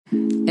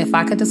If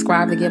I could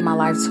describe the Get My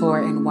Life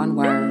tour in one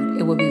word,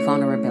 it would be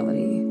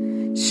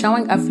vulnerability.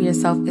 Showing up for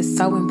yourself is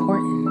so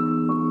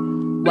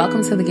important.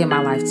 Welcome to the Get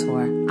My Life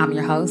tour. I'm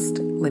your host,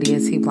 Lydia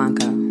T.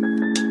 Blanco.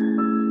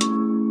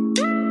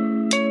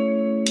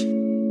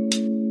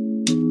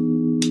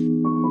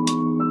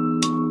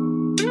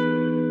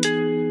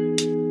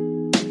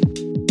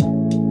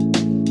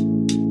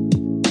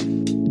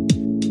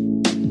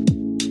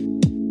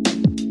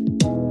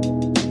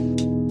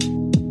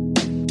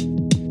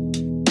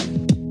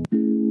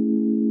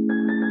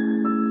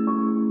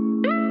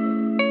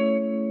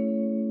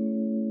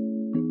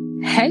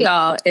 Hey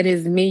y'all, it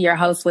is me, your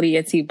host,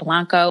 Lydia T.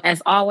 Blanco.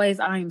 As always,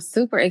 I am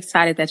super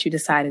excited that you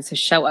decided to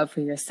show up for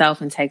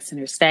yourself and take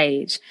center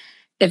stage.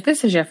 If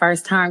this is your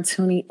first time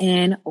tuning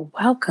in,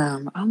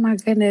 welcome. Oh my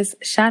goodness.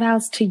 Shout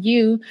outs to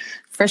you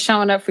for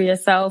showing up for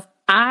yourself.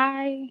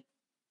 I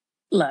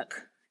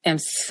am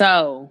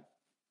so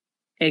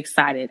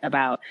excited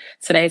about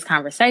today's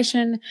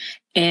conversation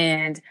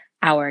and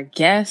our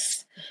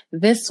guest.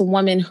 This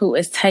woman who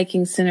is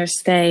taking center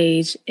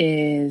stage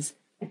is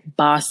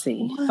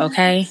bossy,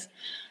 okay?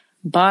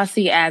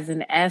 Bossy as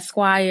an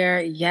Esquire.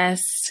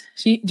 Yes.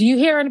 Do you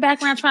hear her in the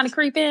background trying to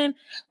creep in?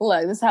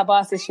 Look, this is how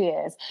bossy she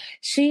is.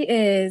 She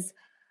is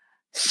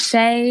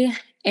Shay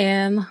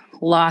M.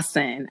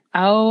 Lawson.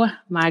 Oh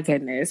my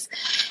goodness.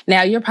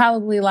 Now you're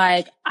probably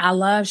like, I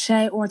love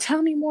Shay, or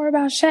tell me more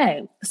about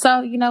Shay.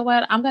 So you know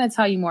what? I'm going to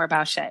tell you more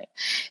about Shay.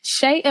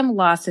 Shay M.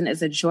 Lawson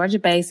is a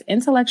Georgia-based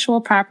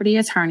intellectual property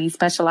attorney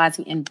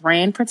specializing in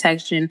brand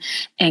protection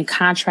and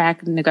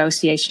contract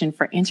negotiation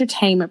for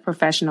entertainment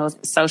professionals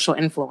and social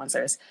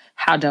influencers.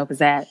 How dope is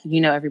that?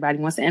 You know, everybody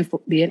wants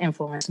to be an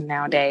influencer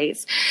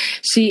nowadays.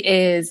 She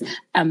is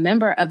a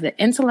member of the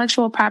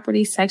intellectual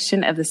property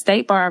section of the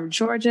State Bar of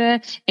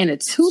Georgia and a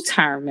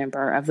two-term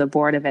member of the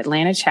board of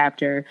Atlanta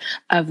chapter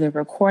of the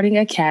Recording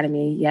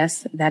Academy.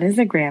 Yes, that is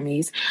the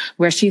Grammys,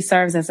 where she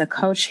serves as a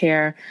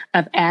co-chair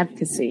of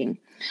advocacy.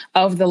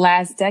 Over the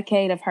last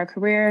decade of her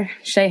career,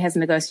 Shay has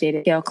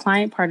negotiated scale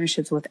client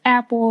partnerships with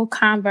Apple,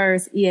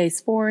 Converse, EA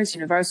Sports,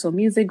 Universal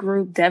Music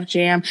Group, Def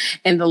Jam,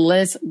 and the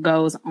list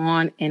goes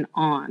on and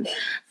on.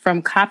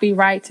 From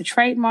copyright to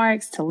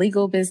trademarks to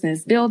legal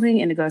business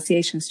building and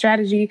negotiation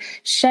strategy,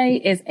 Shay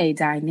is a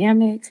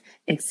dynamic,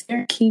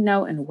 experienced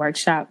keynote and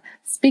workshop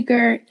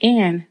speaker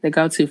and the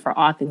go-to for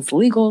all things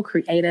legal,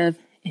 creative,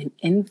 and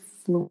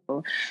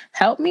influential.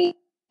 Help me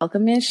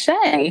welcome in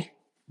Shay.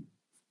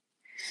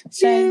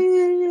 Shay.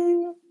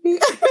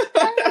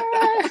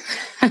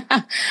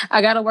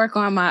 I got to work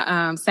on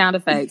my sound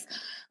effects.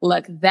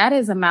 Look, that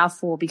is a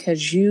mouthful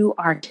because you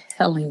are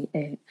killing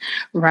it,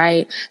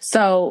 right?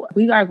 So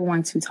we are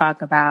going to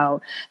talk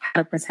about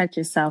how to protect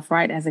yourself,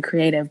 right, as a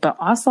creative, but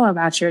also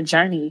about your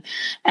journey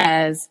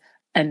as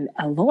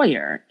a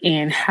lawyer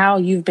and how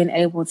you've been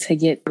able to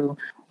get through.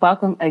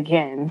 Welcome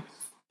again.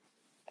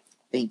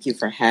 Thank you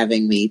for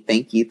having me.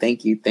 Thank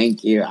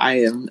you. I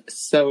am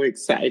so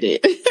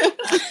excited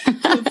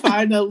to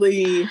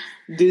finally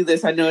do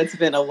this. I know it's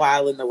been a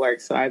while in the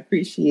works, so I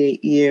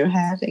appreciate you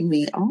having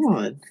me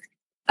on.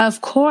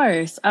 Of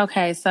course.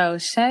 Okay, so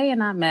Shay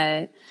and I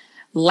met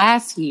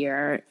last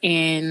year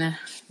in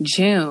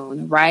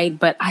June, right?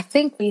 But I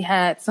think we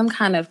had some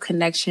kind of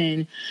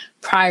connection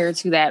prior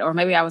to that, or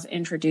maybe I was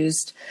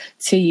introduced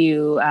to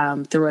you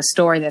through a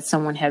story that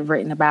someone had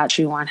written about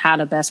you on how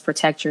to best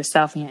protect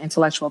yourself and your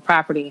intellectual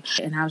property.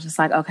 And I was just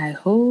like, okay,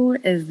 who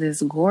is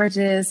this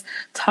gorgeous,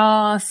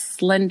 tall,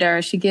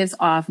 slender? She gives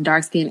off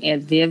dark skin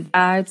and Viv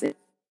vibes.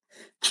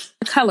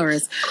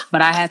 Colorist,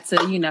 but I had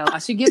to,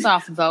 she gives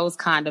off those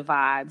kind of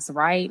vibes,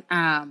 right?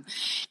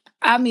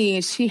 I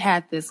mean, she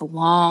had this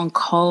long,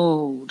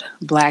 cold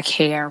black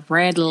hair,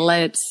 red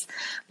lips,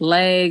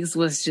 legs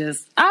who is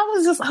this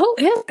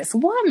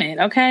woman?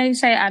 Okay,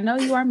 Shay, I know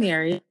you are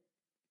married.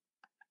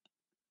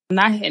 I'm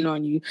not hitting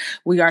on you.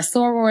 We are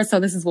sorors, so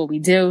this is what we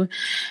do.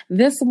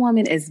 This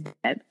woman is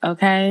bad,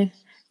 okay?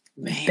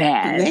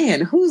 Man,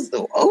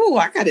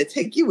 I gotta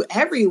take you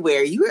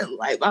everywhere. You are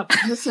like my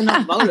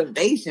personal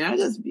motivation. I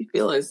just be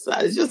feeling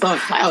it's just on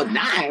cloud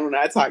 9 when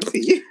I talk to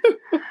you.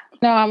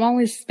 No, I'm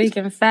only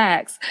speaking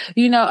facts.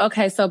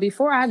 Okay, so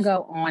before I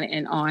go on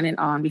and on and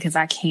on, because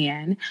I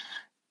can,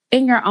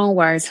 in your own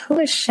words, who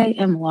is Shay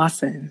M.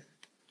 Lawson?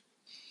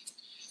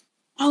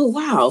 Oh,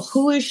 wow.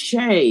 Who is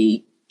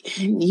Shay?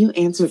 You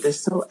answered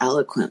this so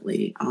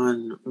eloquently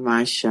on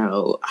my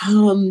show.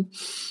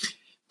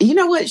 You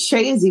know what?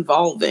 Shay is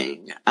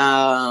evolving.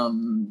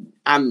 I'm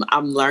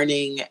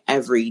learning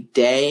every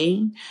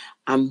day.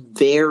 I'm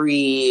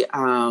very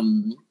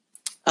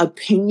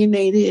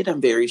opinionated. I'm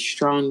very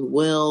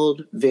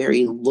strong-willed,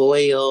 very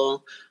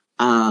loyal,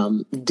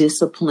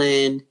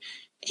 disciplined,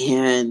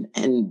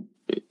 and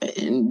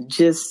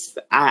just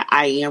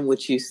I am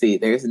what you see.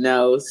 There's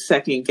no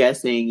second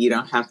guessing. You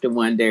don't have to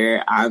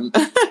wonder.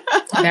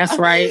 That's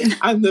right.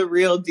 I'm the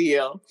real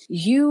deal.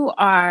 You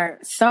are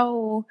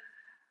so.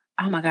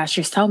 Oh my gosh,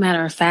 you're so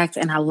matter of fact,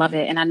 and I love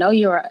it. And I know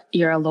you're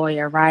a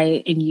lawyer,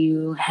 right? And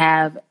you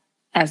have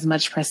as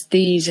much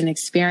prestige and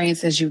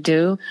experience as you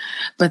do,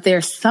 but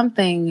there's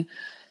something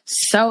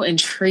so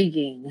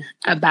intriguing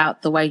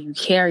about the way you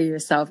carry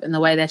yourself and the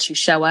way that you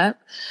show up.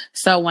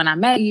 So when I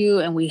met you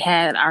and we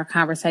had our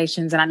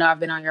conversations, and I know I've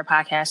been on your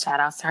podcast, shout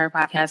outs to her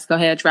podcast. Go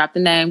ahead, drop the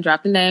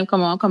name.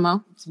 Come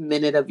on. It's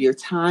Minute of Your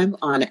Time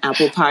on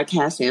Apple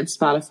Podcasts and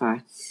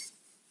Spotify.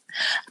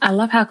 I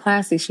love how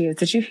classy she is.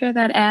 Did you hear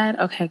that ad?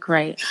 Okay,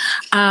 great.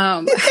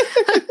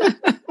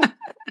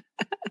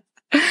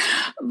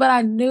 But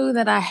I knew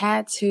that I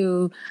had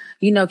to,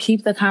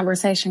 keep the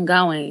conversation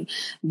going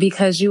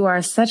because you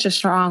are such a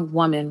strong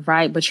woman,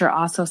 right? But you're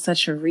also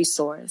such a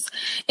resource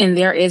and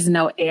there is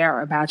no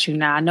air about you.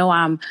 Now I know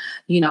I'm,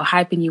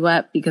 hyping you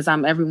up because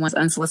I'm everyone's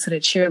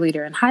unsolicited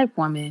cheerleader and hype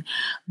woman,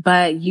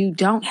 but you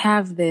don't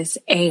have this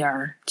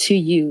air to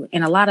you.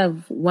 And a lot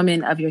of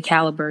women of your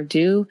caliber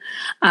do.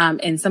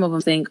 And some of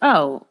them think,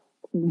 oh,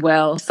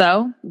 well,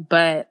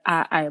 but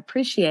I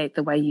appreciate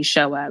the way you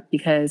show up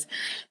because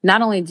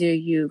not only do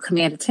you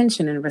command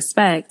attention and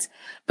respect,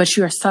 but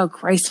you are so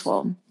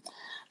graceful.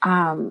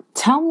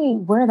 Tell me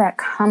where that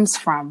comes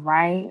from,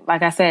 right?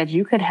 Like I said,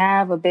 you could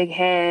have a big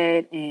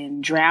head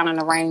and drown in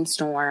a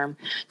rainstorm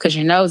because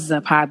your nose is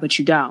up high, but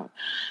you don't.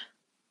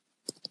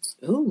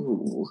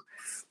 Ooh.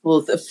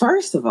 Well,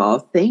 first of all,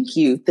 thank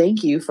you.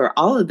 Thank you for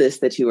all of this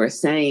that you are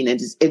saying.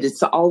 And it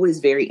is always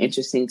very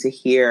interesting to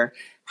hear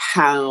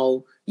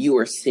how you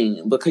are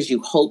seen because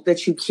you hope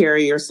that you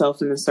carry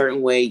yourself in a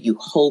certain way. You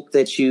hope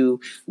that you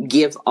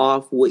give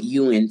off what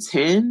you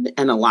intend.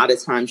 And a lot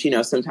of times,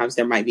 sometimes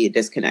there might be a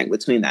disconnect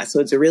between that.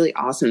 So it's really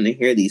awesome to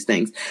hear these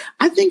things.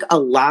 I think a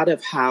lot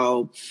of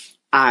how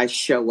I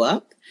show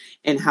up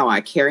and how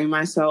I carry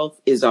myself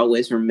is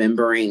always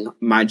remembering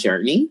my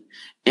journey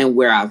and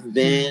where I've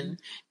been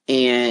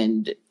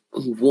and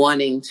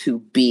wanting to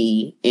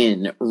be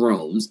in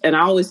rooms. And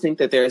I always think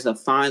that there's a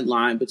fine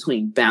line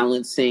between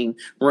balancing,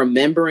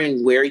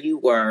 remembering where you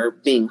were,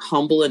 being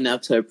humble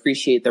enough to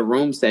appreciate the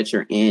rooms that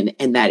you're in,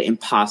 and that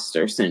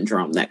imposter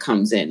syndrome that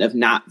comes in of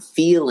not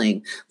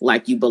feeling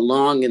like you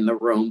belong in the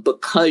room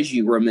because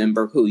you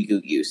remember who you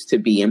used to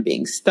be and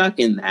being stuck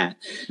in that.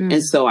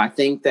 And so I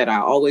think that I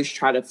always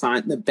try to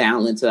find the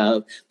balance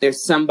of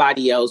there's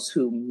somebody else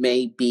who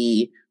may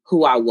be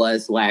who I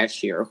was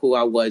last year, who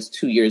I was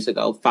 2 years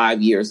ago,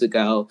 5 years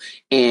ago,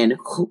 and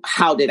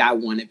how did I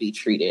want to be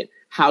treated?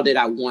 How did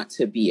I want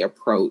to be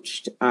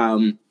approached?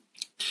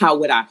 How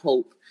would I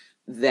hope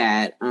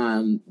that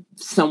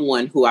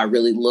someone who I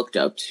really looked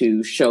up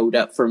to showed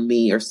up for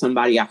me, or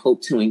somebody I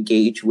hope to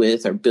engage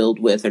with or build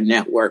with or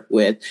network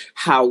with?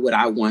 How would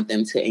I want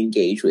them to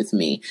engage with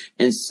me?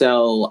 And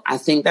so I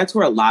think that's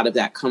where a lot of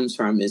that comes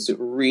from, is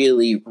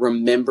really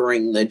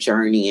remembering the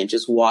journey and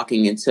just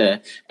walking into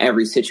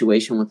every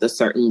situation with a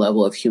certain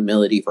level of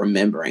humility,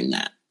 remembering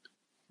that.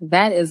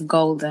 That is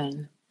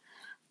golden.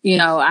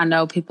 I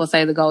know people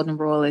say the golden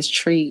rule is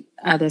treat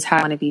others how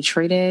you want to be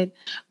treated,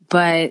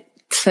 but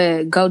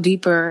to go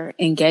deeper,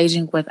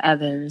 engaging with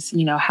others,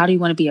 how do you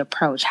want to be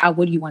approached? How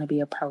would you want to be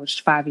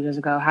approached 5 years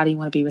ago? How do you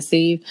want to be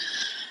received?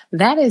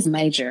 That is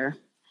major.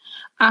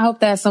 I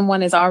hope that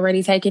someone is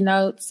already taking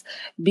notes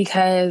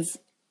because,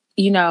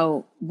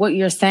 what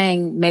you're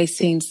saying may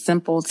seem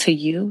simple to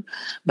you,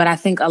 but I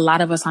think a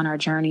lot of us on our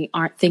journey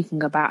aren't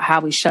thinking about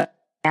how we show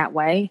that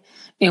way.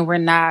 And we're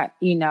not,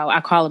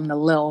 I call them the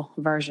lil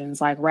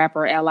versions, like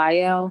rapper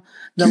LIL,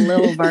 the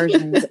lil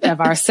versions of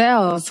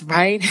ourselves,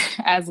 right?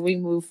 As we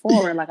move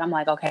forward, like, I'm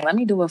like, okay, let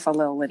me do it for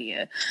Lil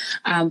Lydia.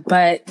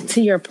 But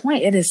to your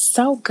point, it is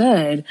so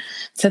good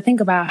to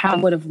think about how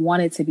you would have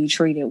wanted to be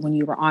treated when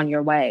you were on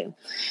your way.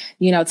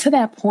 To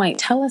that point,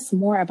 tell us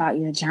more about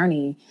your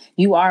journey.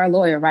 You are a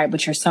lawyer, right?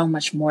 But you're so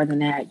much more than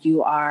that.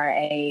 You are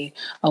a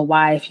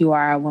wife. You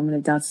are a woman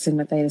of Delta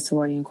Sigma Theta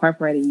Sorority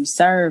Incorporated. You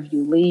serve,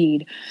 you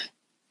lead.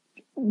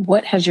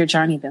 What has your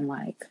journey been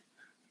like?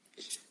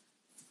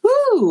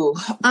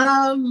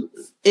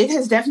 It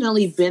has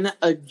definitely been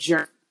a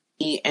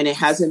journey, and it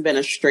hasn't been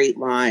a straight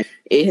line.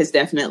 It has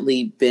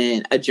definitely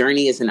been a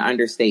journey is an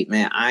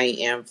understatement. I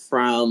am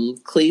from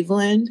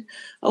Cleveland,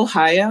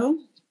 Ohio,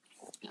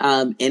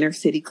 inner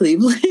city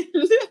Cleveland.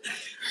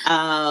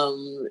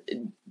 I'm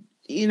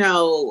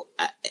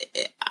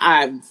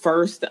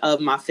first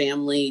of my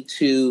family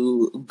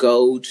to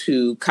go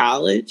to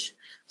college.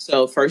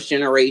 So first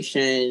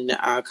generation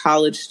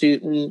college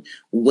student.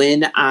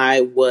 When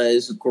I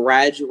was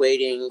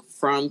graduating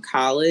from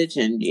college,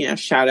 and,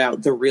 shout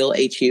out the real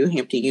HU,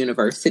 Hampton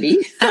University.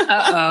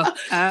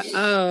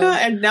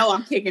 And no,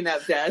 I'm kicking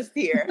up dust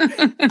here.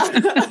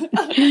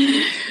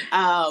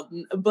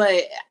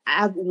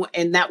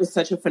 And that was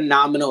such a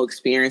phenomenal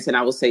experience. And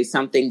I will say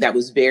something that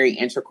was very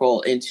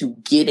integral into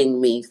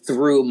getting me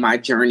through my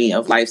journey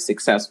of life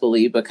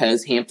successfully,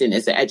 because Hampton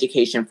is an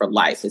education for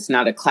life. It's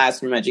not a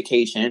classroom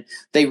education.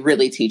 They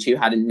really teach you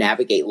how to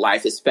navigate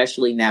life,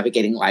 especially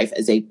navigating life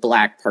as a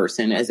Black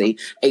person, as a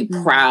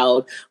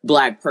proud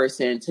Black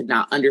person, to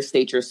not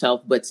understate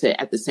yourself, but to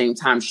at the same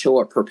time show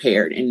up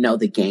prepared and know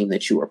the game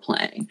that you are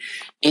playing.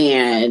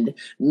 And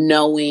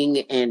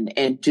knowing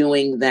and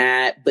doing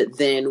that. But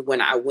then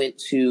when I went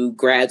to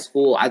grad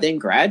school, I then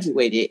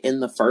graduated in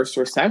the first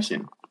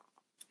recession.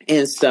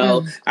 And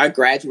so I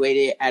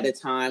graduated at a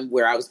time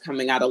where I was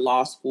coming out of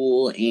law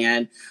school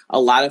and a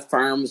lot of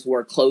firms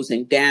were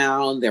closing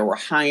down. There were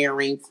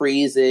hiring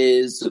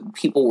freezes.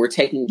 People were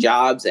taking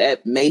jobs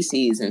at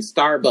Macy's and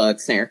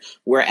Starbucks and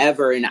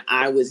wherever. And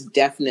I was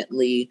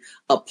definitely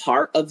a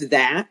part of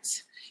that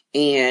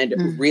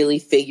and really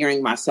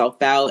figuring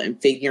myself out and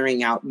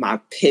figuring out my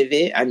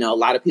pivot. I know a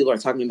lot of people are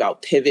talking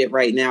about pivot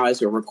right now as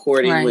we're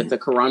recording with the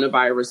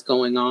coronavirus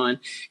going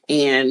on,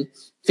 and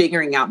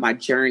figuring out my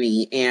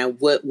journey. And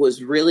what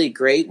was really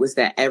great was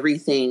that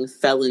everything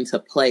fell into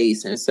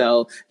place. And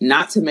so,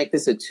 not to make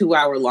this a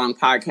 2-hour long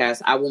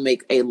podcast, I will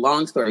make a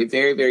long story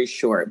very, very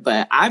short.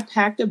 But I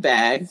packed a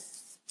bag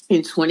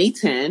in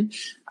 2010,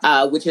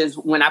 which is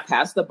when I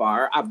passed the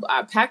bar.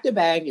 I packed a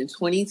bag in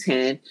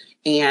 2010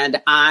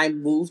 and I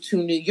moved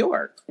to New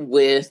York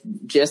with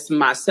just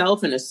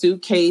myself and a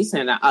suitcase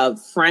and a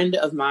friend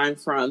of mine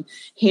from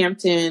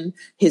Hampton.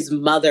 His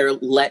mother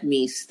let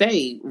me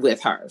stay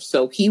with her.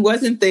 So he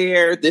wasn't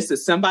there. This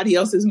is somebody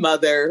else's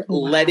mother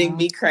letting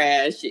me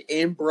crash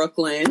in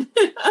Brooklyn.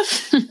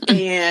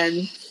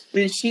 And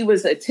she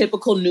was a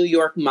typical New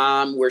York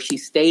mom where she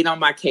stayed on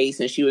my case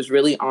and she was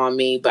really on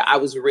me, but I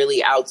was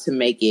really out to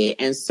make it.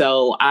 And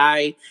so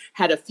I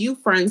had a few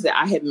friends that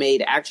I had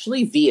made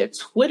actually via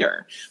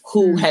Twitter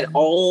who had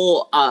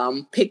all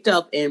picked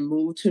up and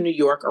moved to New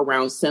York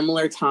around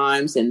similar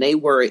times. And they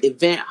were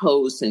event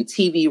hosts and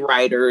TV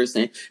writers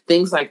and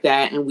things like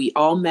that. And we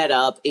all met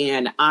up,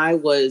 and I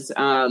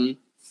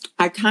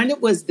kind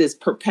of was this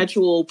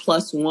perpetual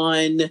plus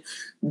one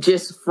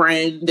just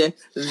friend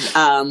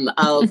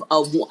of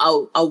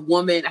a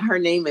woman. Her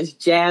name is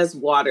Jazz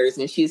Waters,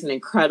 and she's an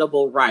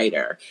incredible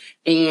writer.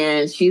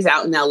 And she's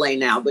out in LA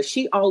now, but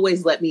she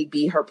always let me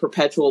be her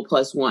perpetual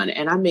plus one.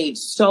 And I made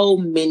so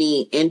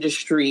many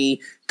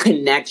industry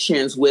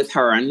connections with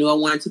her. I knew I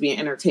wanted to be an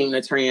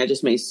entertainment attorney. I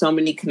just made so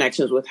many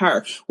connections with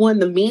her. Well, in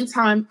the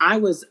meantime, I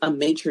was a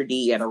maitre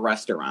d' at a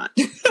restaurant.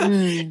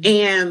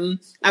 And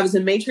I was a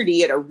maitre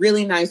d' at a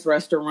really nice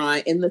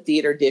restaurant in the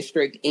theater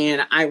district.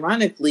 And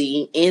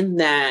ironically, in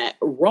that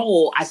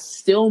role, I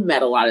still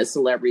met a lot of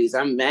celebrities.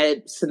 I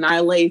met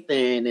Sanaa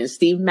Lathan and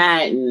Steve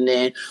Madden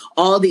and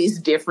all these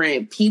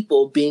different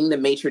people being the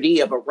maitre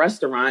d' of a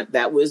restaurant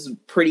that was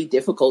pretty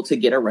difficult to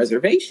get a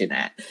reservation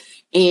at.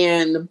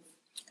 And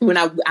when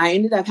I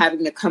ended up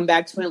having to come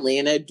back to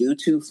Atlanta due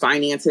to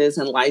finances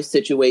and life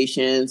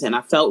situations, and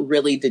I felt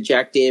really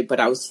dejected,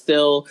 but I was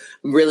still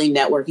really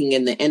networking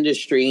in the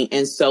industry.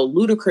 And so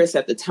Ludacris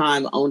at the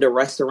time owned a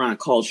restaurant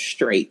called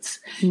Straits,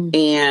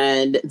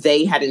 and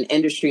they had an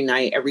industry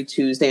night every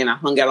Tuesday, and I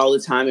hung out all the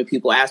time, and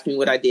people asked me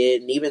what I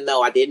did. And even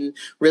though I didn't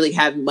really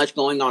have much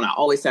going on, I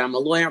always said, I'm a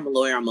lawyer, I'm a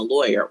lawyer, I'm a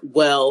lawyer.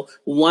 Well,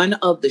 one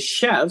of the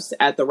chefs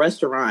at the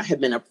restaurant had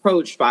been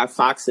approached by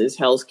Fox's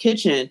Hell's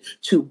Kitchen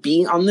to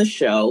be on the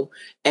show.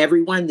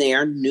 Everyone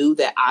there knew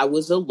that I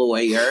was a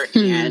lawyer,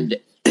 and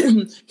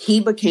he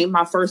became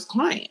my first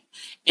client.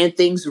 And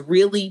things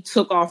really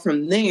took off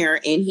from there.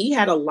 And he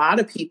had a lot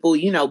of people,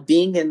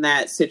 being in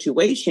that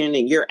situation,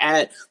 and you're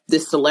at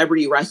this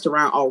celebrity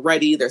restaurant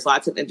already. There's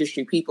lots of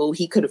industry people.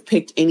 He could have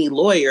picked any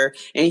lawyer.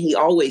 And he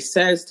always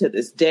says to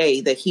this day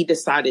that he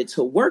decided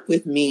to work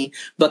with me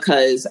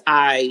because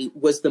I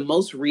was the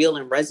most real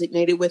and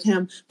resonated with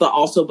him, but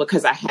also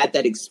because I had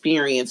that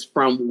experience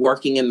from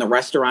working in the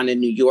restaurant in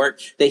New York,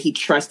 that he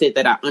trusted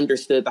that I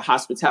understood the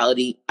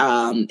hospitality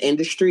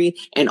industry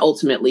and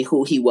ultimately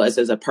who he was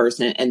as a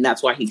person. And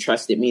that's why he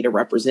trusted me to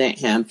represent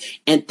him.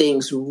 And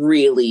things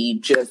really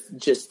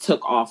just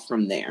took off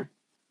from there.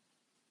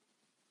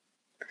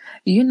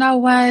 You know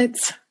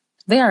what?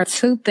 There are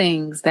two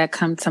things that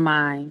come to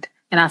mind,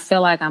 and I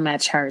feel like I'm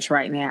at church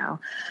right now.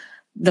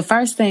 The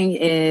first thing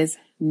is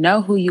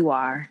know who you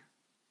are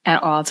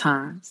at all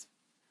times.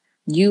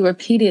 You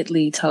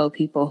repeatedly told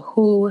people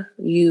who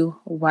you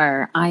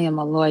were. I am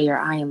a lawyer.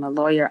 I am a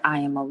lawyer. I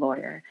am a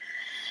lawyer.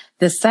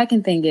 The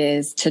second thing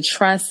is to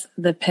trust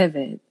the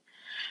pivot,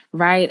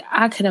 right?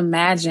 I could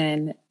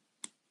imagine,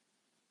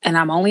 and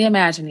I'm only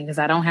imagining because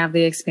I don't have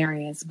the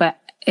experience, but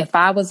if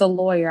I was a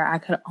lawyer, I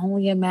could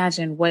only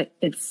imagine what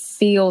it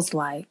feels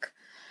like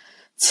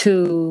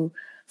to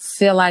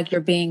feel like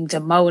you're being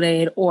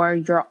demoted or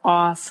you're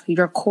off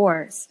your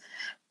course.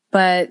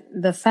 But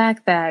the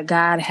fact that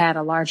God had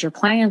a larger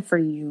plan for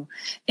you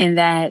and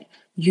that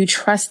you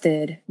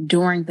trusted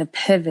during the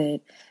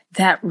pivot,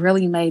 that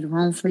really made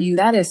room for you.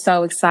 That is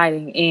so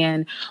exciting.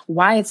 And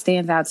why it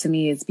stands out to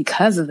me is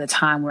because of the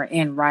time we're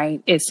in,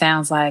 right? It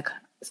sounds like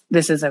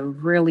this is a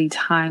really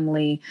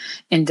timely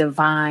and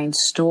divine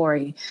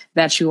story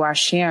that you are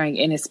sharing.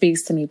 And it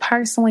speaks to me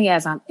personally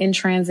as I'm in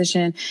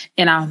transition.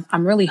 And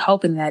I'm really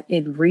hoping that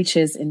it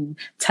reaches and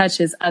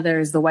touches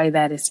others the way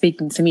that it's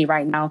speaking to me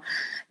right now.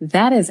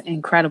 That is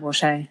incredible,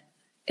 Shay.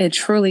 It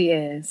truly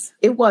is.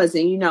 It was.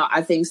 And,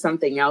 I think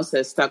something else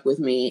that stuck with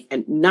me.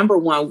 And number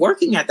one,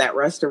 working at that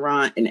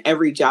restaurant and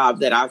every job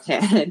that I've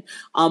had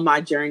on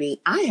my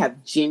journey, I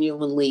have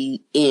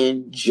genuinely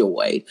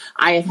enjoyed.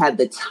 I have had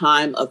the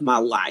time of my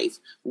life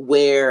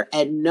where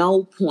at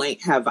no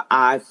point have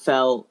I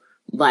felt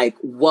like,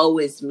 woe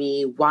is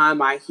me. Why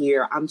am I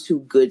here? I'm too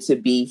good to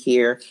be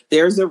here.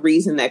 There's a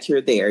reason that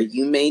you're there.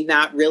 You may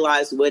not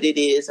realize what it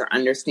is or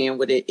understand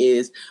what it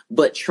is,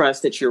 but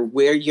trust that you're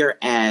where you're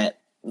at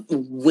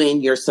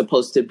when you're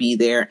supposed to be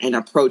there, and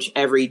approach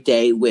every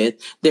day with,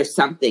 there's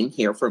something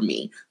here for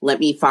me. Let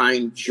me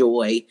find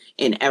joy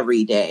in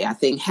every day. I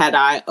think had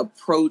I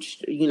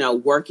approached,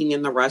 working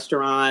in the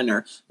restaurant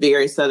or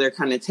various other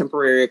kind of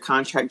temporary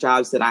contract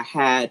jobs that I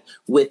had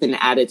with an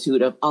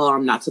attitude of, oh,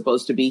 I'm not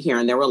supposed to be here.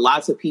 And there were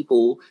lots of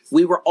people,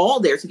 we were all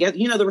there together.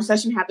 The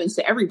recession happens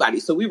to everybody.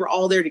 So we were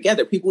all there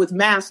together, people with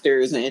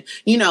masters and,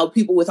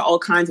 people with all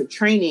kinds of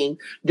training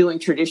doing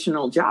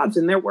traditional jobs.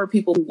 And there were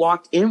people who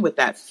walked in with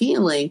that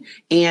feeling,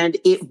 and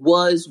it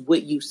was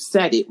what you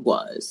said it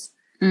was.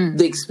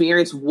 The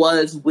experience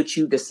was what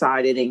you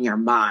decided in your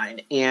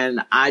mind.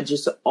 And I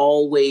just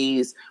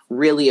always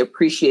really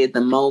appreciate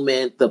the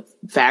moment, the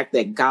fact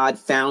that God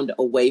found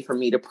a way for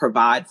me to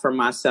provide for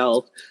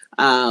myself,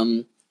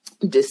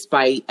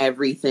 despite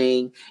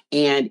everything.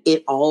 And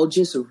it all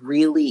just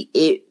really,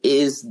 it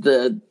is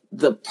the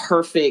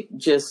perfect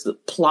just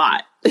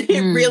plot.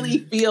 It really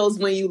feels,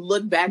 when you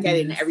look back at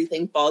it and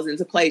everything falls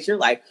into place, you're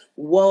like,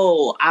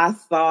 whoa, I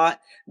thought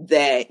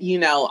that,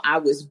 I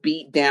was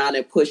beat down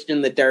and pushed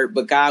in the dirt,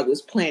 but God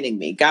was planting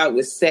me. God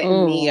was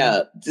setting me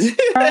up to be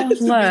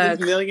this $1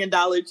 million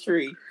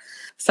tree.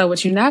 So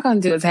what you're not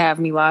going to do is have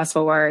me lost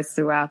for words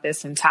throughout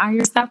this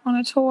entire Step on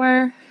a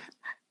Tour.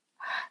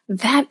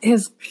 That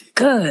is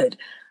good.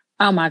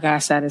 Oh my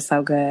gosh, that is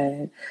so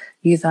good.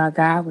 You thought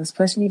God was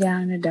pushing you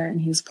down in the dirt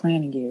and he was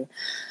planting you.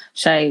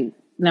 Shay,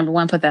 number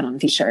one, put that on a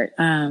t-shirt.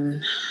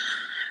 My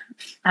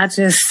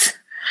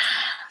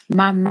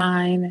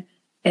mind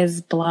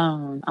is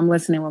blown. I'm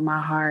listening with my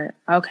heart.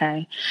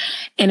 Okay.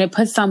 And it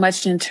puts so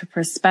much into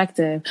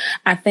perspective.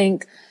 I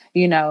think,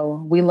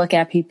 we look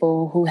at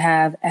people who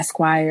have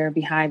Esquire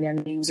behind their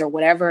names or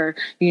whatever,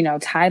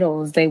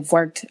 titles they've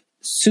worked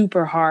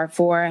super hard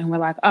for. And we're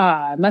like,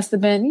 it must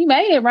have been, you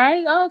made it,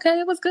 right? Okay.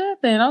 It was good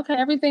then. Okay.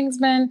 Everything's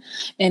been,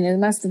 and it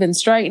must have been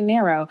straight and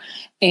narrow.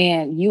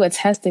 And you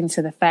attesting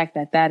to the fact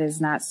that that is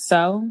not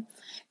so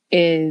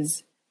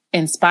is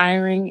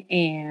inspiring.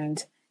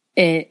 And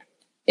it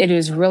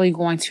is really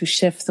going to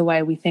shift the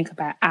way we think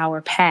about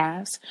our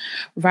past,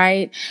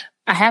 right?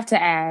 I have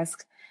to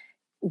ask,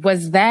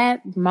 was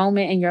that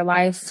moment in your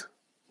life,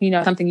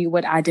 something you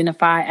would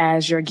identify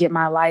as your get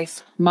my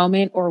life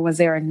moment, or was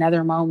there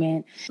another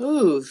moment?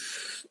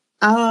 Oof.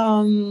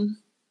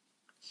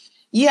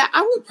 Yeah,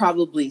 I would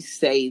probably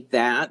say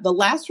that the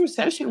last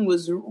recession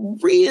was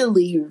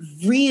really,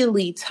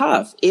 really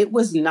tough. It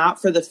was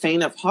not for the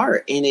faint of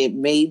heart, and it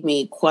made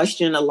me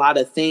question a lot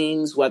of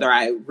things, whether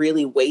I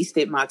really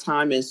wasted my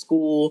time in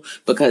school,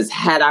 because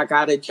had I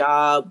got a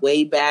job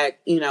way back,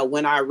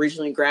 when I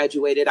originally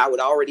graduated, I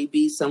would already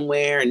be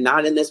somewhere and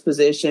not in this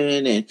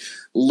position, and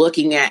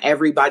looking at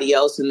everybody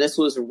else. And this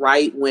was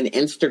right when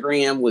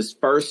Instagram was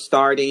first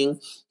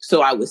starting.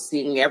 So I was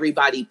seeing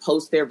everybody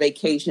post their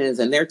vacations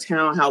and their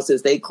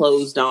townhouses they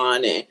closed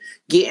on and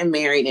getting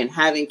married and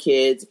having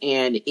kids.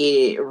 And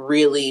it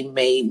really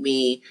made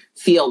me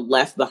feel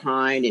left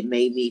behind. It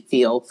made me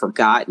feel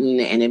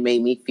forgotten. And it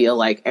made me feel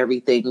like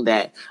everything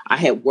that I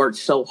had worked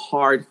so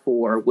hard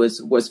for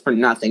was for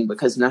nothing,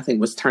 because nothing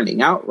was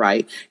turning out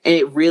right. And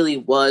it really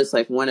was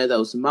like one of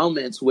those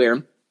moments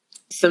where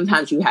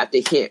sometimes you have to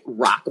hit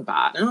rock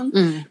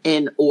bottom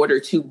in order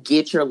to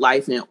get your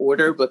life in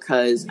order,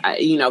 because,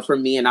 for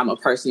me, and I'm a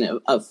person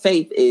of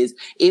faith,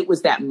 it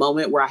was that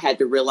moment where I had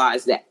to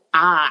realize that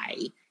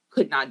I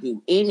could not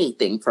do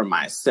anything for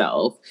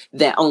myself,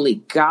 that only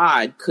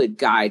God could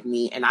guide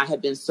me. And I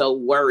had been so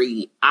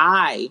worried.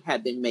 I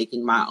had been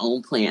making my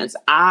own plans.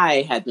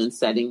 I had been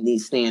setting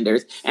these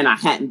standards, and I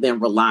hadn't been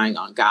relying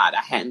on God.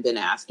 I hadn't been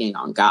asking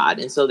on God.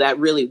 And so that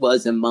really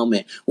was a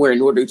moment where, in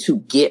order to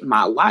get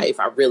my life,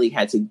 I really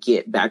had to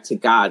get back to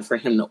God for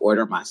him to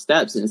order my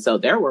steps. And so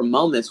there were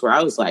moments where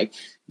I was like,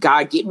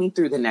 God, get me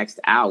through the next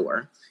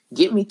hour.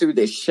 Get me through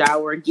this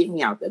shower, get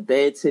me out the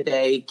bed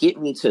today, get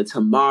me to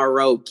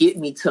tomorrow, get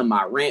me to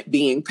my rent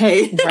being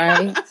paid.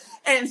 Right.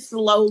 And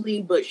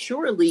slowly but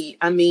surely,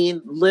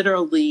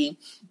 literally,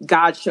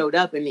 God showed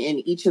up. And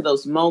in each of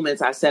those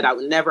moments, I said I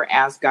would never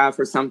ask God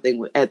for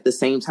something at the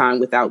same time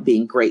without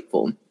being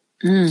grateful.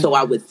 So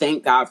I would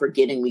thank God for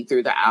getting me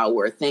through the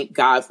hour. Thank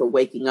God for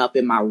waking up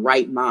in my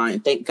right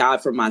mind. Thank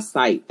God for my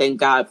sight. Thank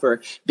God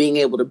for being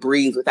able to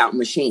breathe without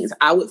machines.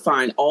 I would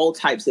find all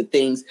types of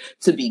things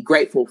to be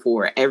grateful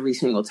for every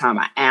single time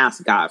I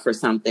asked God for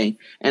something.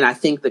 And I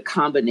think the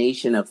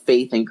combination of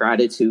faith and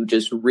gratitude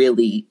just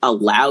really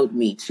allowed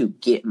me to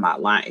get my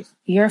life.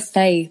 Your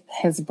faith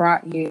has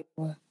brought you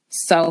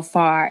so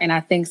far. And I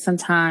think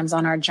sometimes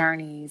on our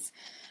journeys,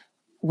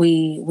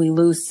 we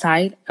lose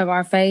sight of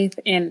our faith.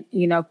 And,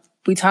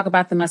 we talk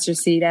about the mustard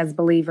seed as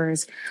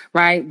believers,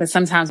 right? But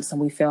sometimes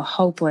when we feel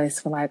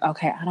hopeless, we're like,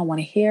 okay, I don't want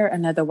to hear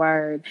another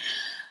word.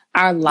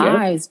 Our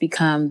lives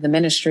become the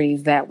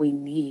ministries that we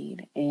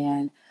need.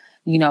 And,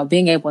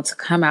 being able to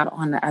come out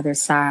on the other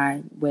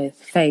side with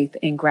faith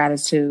and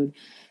gratitude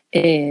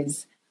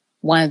is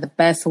one of the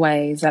best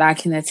ways that I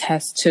can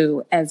attest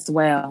to as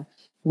well,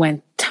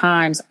 when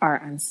times are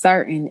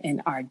uncertain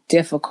and are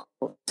difficult,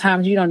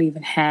 times you don't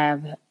even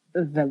have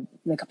the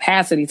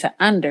capacity to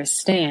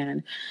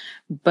understand.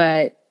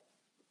 But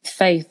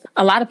faith,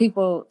 a lot of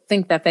people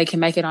think that they can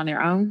make it on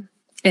their own,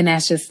 and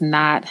that's just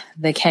not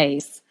the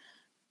case.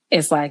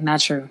 It's like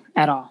not true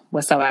at all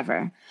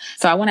whatsoever.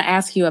 So I want to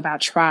ask you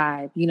about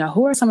Tribe. You know,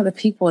 who are some of the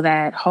people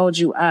that hold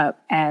you up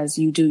as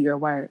you do your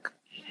work?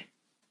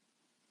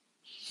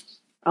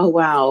 Oh,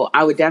 wow.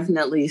 I would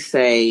definitely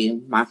say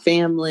my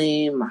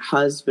family, my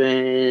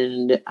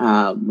husband,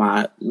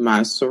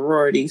 my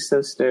sorority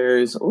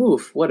sisters.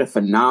 Oof, what a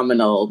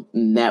phenomenal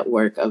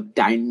network of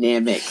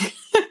dynamic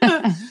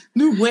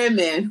new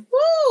women.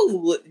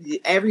 Woo!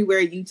 Everywhere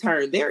you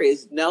turn, there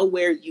is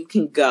nowhere you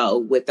can go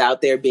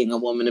without there being a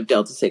woman of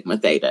Delta Sigma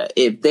Theta.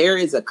 If there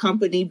is a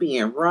company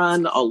being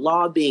run, a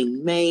law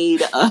being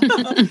made,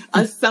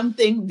 a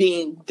something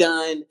being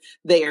done,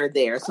 they are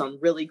there. So I'm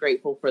really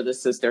grateful for the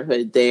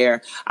sisterhood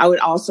there. I would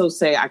also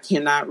say, I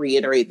cannot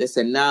reiterate this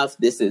enough.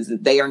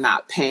 They are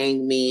not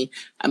paying me.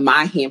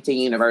 My Hampton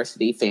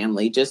University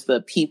family, just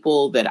the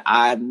people that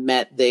I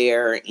met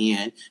there,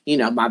 and, you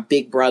know, my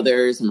big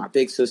brothers and my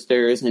big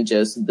sisters, and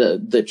just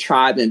the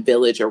tribe and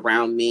village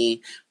around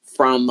me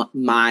from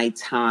my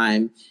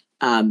time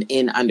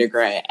in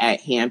undergrad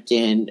at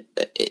Hampton,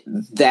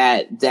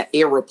 that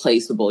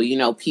irreplaceable, you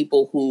know,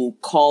 people who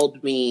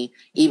called me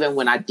even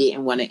when I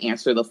didn't want to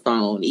answer the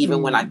phone,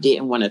 even when I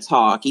didn't want to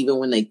talk, even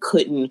when they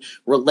couldn't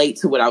relate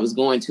to what I was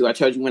going to. I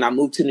told you, when I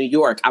moved to New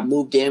York, I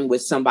moved in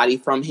with somebody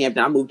from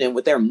Hampton. I moved in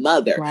with their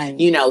mother, right.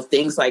 You know,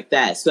 things like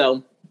that.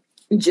 So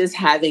just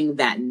having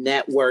that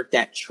network,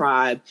 that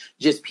tribe,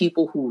 just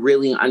people who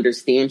really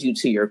understand you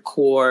to your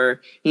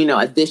core. You know,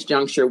 at this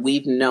juncture,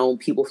 we've known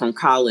people from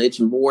college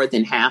more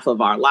than half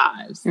of our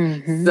lives.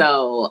 Mm-hmm.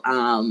 So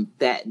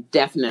that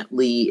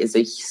definitely is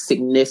a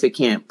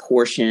significant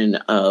portion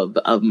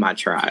of my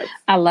tribe.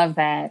 I love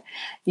that.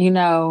 You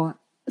know,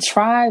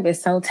 tribe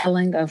is so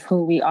telling of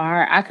who we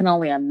are. I can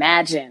only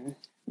imagine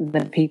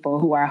the people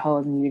who are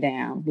holding you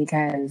down,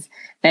 because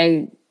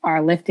they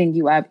are lifting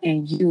you up,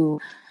 and you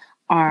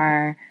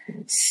are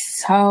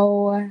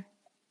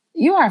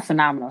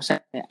phenomenal.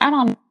 I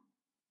don't know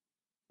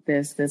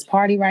this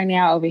party right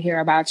now over here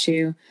about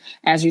you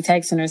as you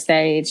take center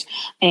stage,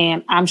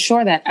 and I'm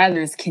sure that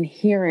others can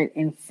hear it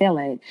and feel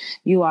it.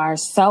 You are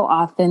so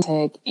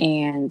authentic,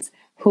 and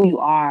who you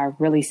are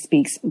really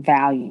speaks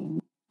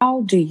volume.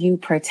 How do you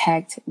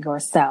protect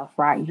yourself,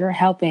 right? You're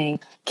helping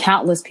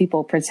countless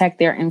people protect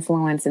their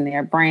influence and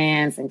their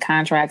brands and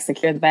contracts,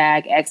 secure the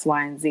bag, X,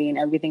 Y, and Z, and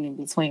everything in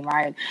between,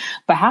 right?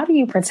 But how do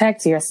you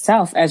protect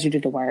yourself as you do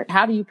the work?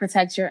 How do you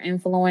protect your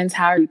influence?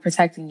 How are you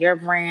protecting your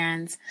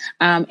brands?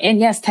 And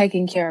yes,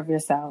 taking care of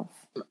yourself.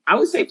 I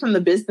would say from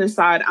the business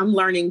side, I'm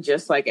learning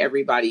just like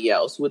everybody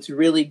else. What's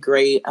really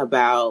great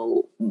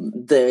about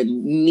the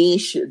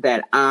niche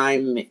that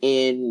I'm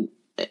in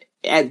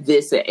at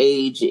this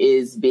age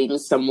is being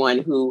someone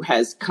who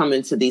has come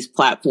into these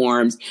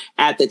platforms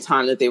at the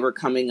time that they were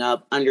coming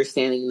up,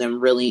 understanding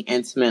them really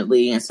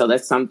intimately. And so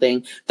that's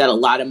something that a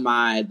lot of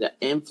the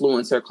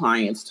influencer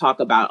clients talk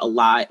about a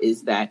lot,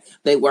 is that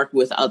they work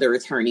with other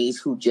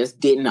attorneys who just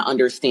didn't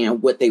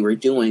understand what they were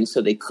doing,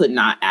 so they could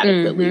not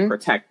adequately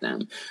protect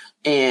them.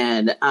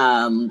 And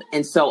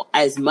so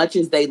as much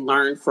as they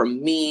learn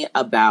from me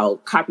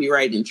about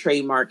copyright and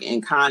trademark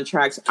and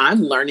contracts,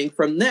 I'm learning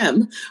from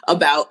them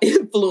about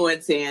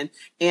influence and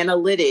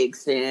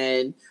analytics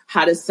and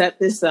how to set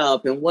this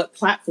up and what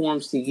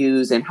platforms to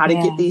use and how to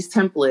get these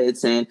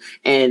templates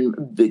and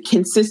the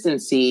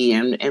consistency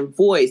and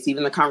voice.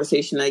 Even the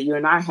conversation that you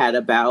and I had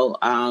about,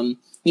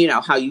 you know,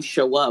 how you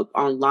show up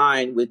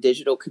online with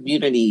digital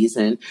communities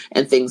and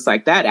things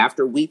like that.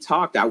 After we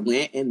talked, I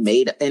went and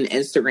made an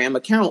Instagram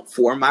account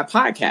for my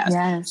podcast.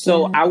 Yes,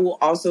 so I will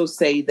also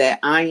say that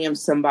I am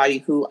somebody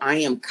who I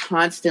am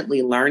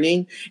constantly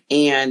learning,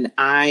 and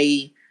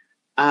I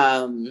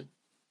am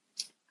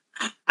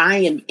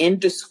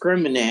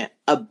indiscriminate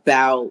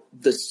about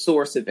the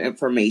source of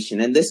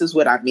information. And this is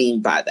what I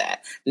mean by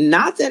that.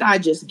 Not that I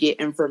just get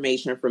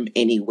information from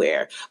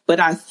anywhere, but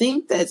I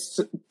think that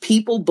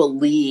people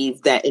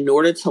believe that in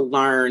order to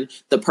learn,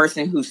 the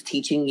person who's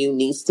teaching you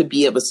needs to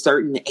be of a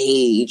certain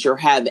age or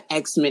have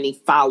X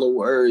many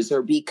followers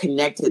or be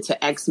connected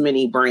to X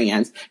many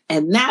brands.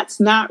 And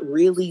that's not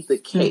really the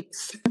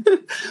case.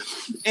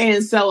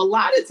 And so a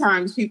lot of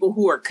times people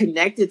who are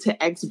connected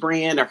to X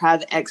brand or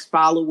have X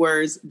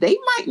followers, they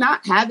might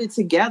not have it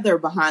together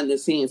behind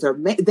the scenes, or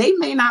they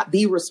may not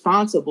be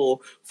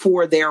responsible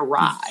for their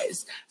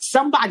rise.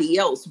 Somebody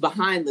else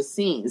behind the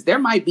scenes, there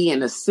might be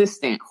an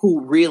assistant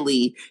who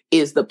really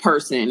is the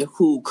person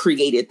who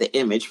created the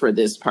image for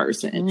this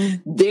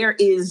person. There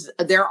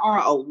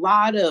are a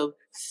lot of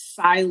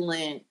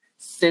silent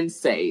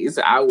senseis,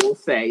 I will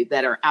say,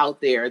 that are out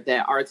there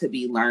that are to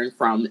be learned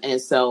from.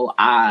 And so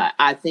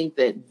I think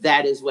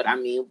that is what I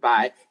mean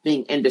by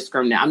being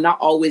indiscriminate. I'm not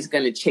always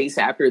going to chase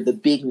after the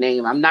big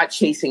name. I'm not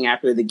chasing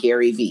after the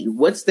Gary Vee.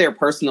 What's their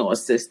personal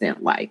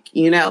assistant like?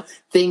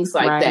 Things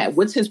like that.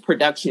 What's his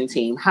production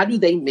team? How do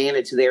they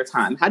manage their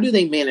time? How do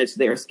they manage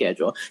their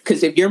schedule?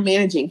 Because if you're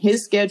managing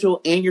his schedule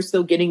and you're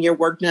still getting your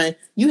work done,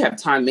 you have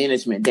time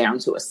management down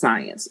to a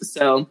science.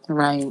 So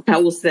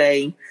I will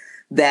say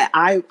that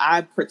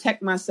I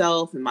protect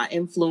myself and my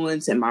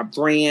influence and my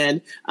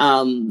brand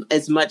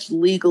as much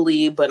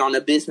legally, but on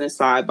a business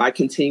side by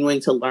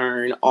continuing to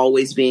learn,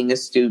 always being a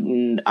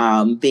student,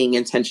 being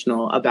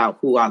intentional about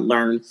who I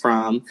learn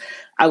from.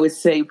 I would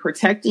say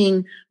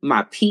protecting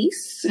my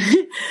peace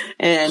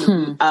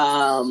and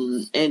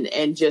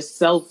just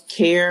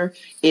self-care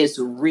is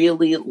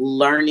really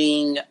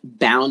learning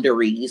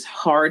boundaries,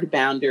 hard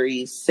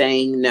boundaries,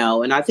 saying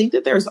no. And I think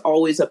that there's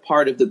always a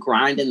part of the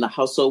grind and the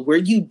hustle where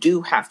you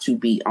do have to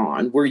be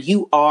on, where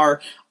you are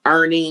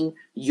earning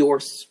your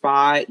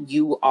spot,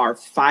 you are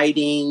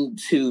fighting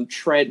to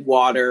tread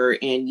water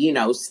and,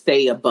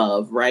 stay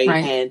above, right?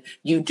 And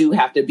you do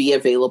have to be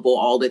available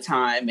all the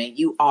time and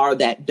you are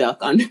that duck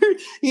under,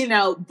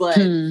 but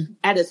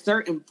at a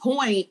certain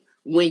point,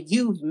 when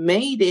you've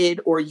made it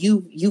or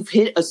you've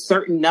hit a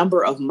certain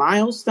number of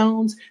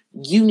milestones,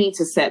 you need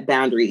to set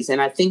boundaries.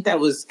 And I think that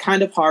was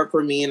kind of hard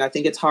for me. And I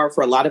think it's hard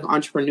for a lot of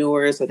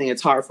entrepreneurs. I think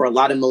it's hard for a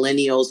lot of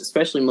millennials,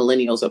 especially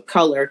millennials of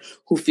color,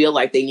 who feel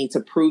like they need to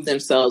prove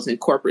themselves in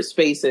corporate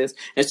spaces.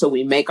 And so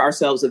we make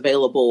ourselves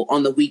available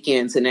on the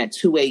weekends and at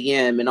 2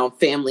 a.m. and on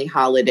family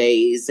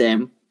holidays.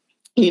 And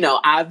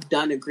I've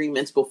done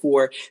agreements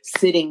before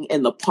sitting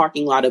in the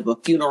parking lot of a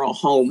funeral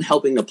home,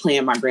 helping to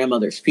plan my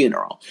grandmother's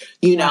funeral,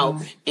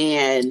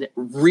 and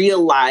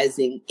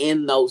realizing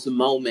in those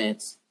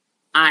moments,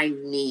 I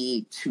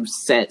need to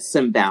set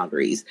some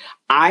boundaries.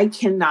 I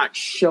cannot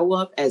show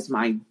up as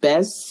my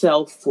best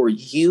self for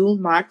you,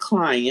 my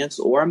clients,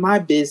 or my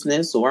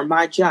business or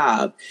my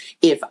job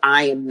if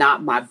I am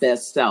not my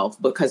best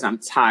self because I'm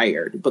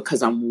tired,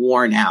 because I'm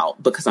worn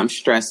out, because I'm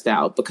stressed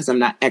out, because I'm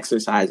not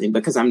exercising,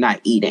 because I'm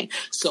not eating.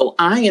 So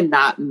I am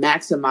not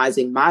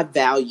maximizing my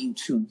value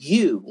to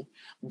you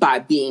by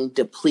being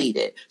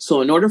depleted. So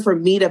in order for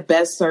me to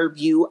best serve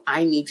you,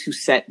 I need to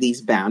set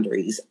these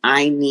boundaries.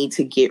 I need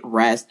to get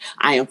rest.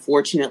 I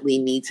unfortunately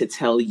need to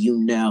tell you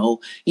no,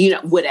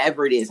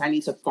 whatever it is. I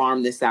need to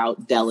farm this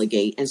out,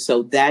 delegate. And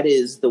so that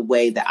is the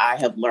way that I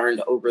have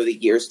learned over the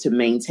years to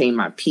maintain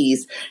my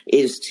peace,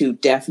 is to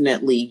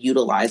definitely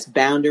utilize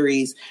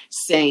boundaries,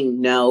 saying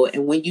no.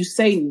 And when you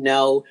say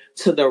no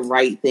to the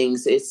right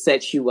things, it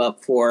sets you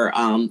up for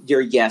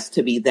your yes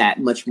to be that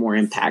much more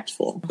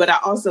impactful. But I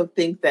also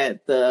think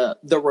that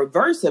the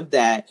reverse of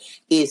that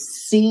is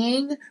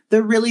seeing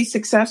the really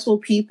successful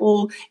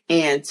people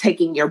and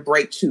taking your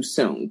break too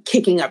soon,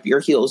 kicking up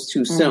your heels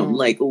too soon.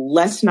 Like,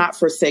 let's not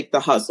forsake the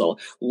hustle.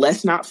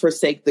 Let's not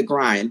forsake the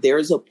grind. There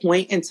is a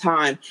point in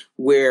time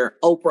where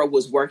Oprah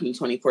was working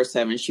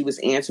 24/7. She was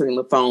answering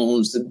the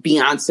phones.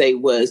 Beyonce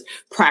was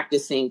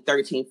practicing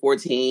 13,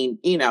 14,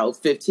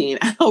 15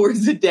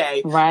 hours a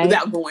day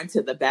without going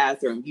to the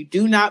bathroom. You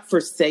do not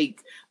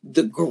forsake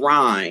the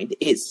grind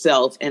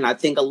itself. And I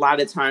think a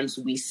lot of times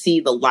we see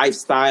the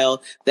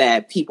lifestyle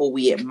that people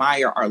we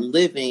admire are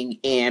living,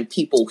 and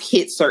people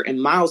hit certain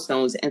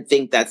milestones and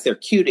think that's their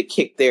cue to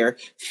kick their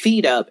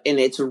feet up. And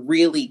it's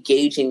really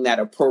gauging that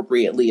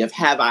appropriately of,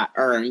 have I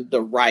earned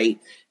the right,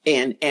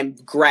 and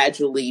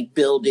gradually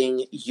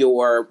building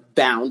your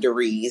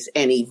boundaries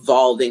and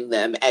evolving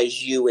them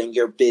as you and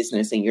your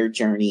business and your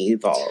journey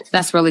evolve.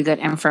 That's really good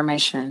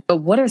information. But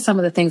what are some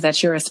of the things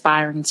that you're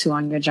aspiring to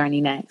on your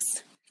journey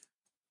next?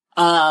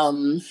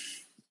 Man,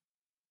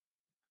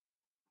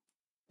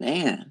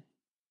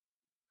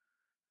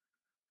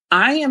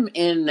 I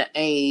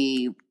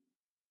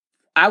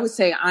would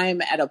say I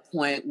am at a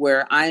point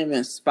where I am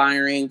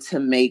aspiring to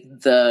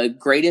make the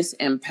greatest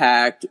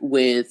impact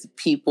with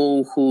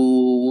people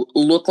who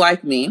look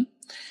like me,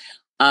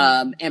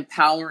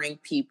 empowering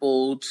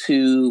people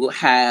to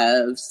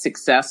have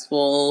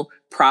successful,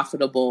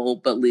 profitable,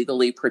 but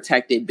legally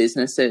protected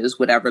businesses,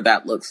 whatever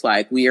that looks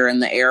like. We are in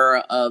the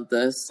era of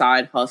the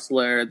side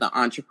hustler, the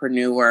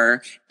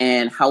entrepreneur,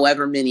 and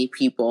however many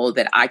people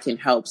that I can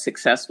help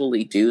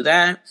successfully do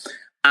that.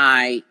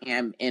 I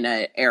am in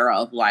an era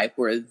of life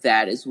where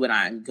that is what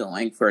I'm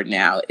going for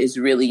now, is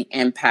really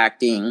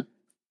impacting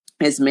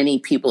as many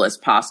people as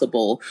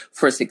possible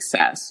for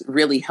success,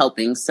 really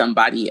helping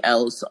somebody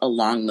else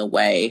along the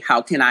way.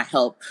 How can I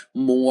help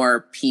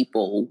more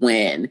people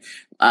win?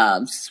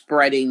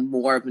 Spreading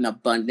more of an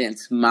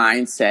abundance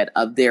mindset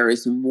of there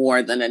is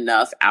more than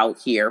enough out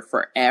here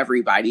for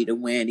everybody to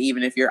win,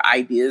 even if your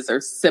ideas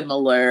are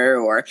similar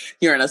or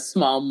you're in a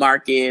small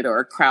market or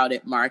a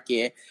crowded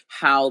market.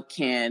 How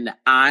can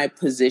I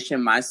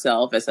position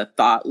myself as a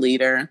thought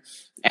leader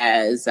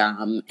as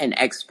an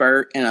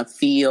expert in a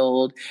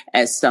field,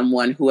 as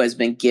someone who has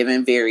been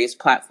given various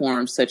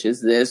platforms such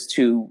as this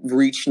to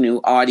reach new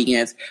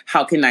audience?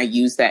 How can I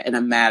use that in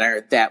a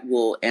manner that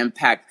will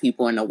impact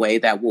people in a way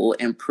that will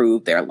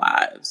improve their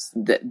lives?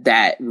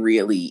 That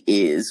really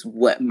is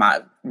what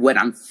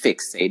I'm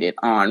fixated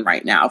on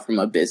right now from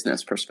a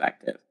business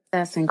perspective.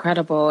 That's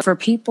incredible. For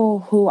people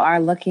who are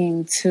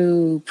looking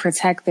to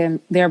protect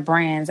their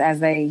brands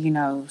as they,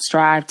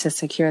 strive to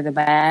secure the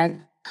bag,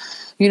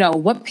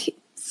 what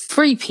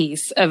free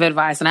piece of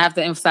advice, and I have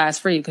to emphasize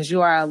free because you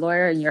are a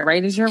lawyer and your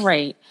rate is your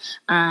rate,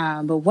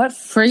 but what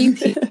free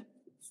piece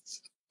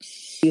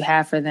you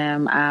have for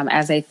them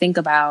as they think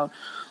about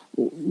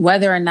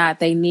whether or not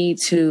they need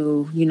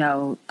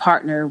to,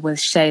 partner with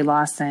Shay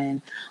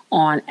Lawson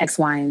on X,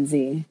 Y, and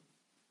Z?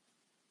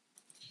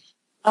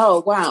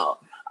 Oh, wow.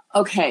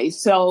 Okay,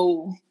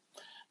 so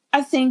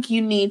I think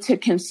you need to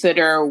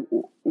consider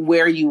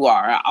where you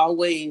are. I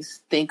always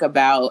think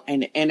about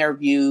an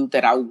interview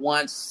that I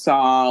once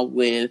saw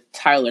with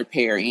Tyler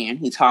Perry, and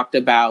he talked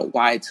about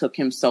why it took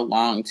him so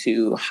long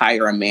to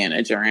hire a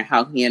manager and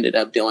how he ended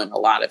up doing a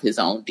lot of his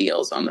own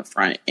deals on the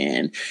front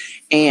end.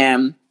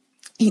 And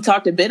he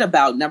talked a bit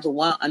about, number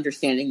one,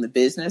 understanding the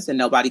business, and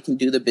nobody can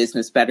do the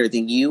business better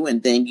than you.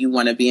 And then you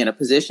want to be in a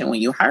position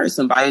when you hire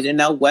somebody to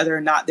know whether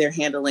or not they're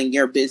handling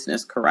your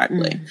business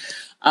correctly.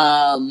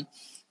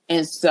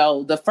 And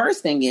so the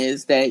first thing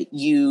is that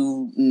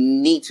you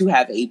need to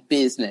have a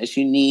business.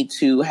 You need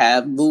to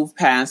have moved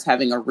past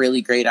having a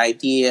really great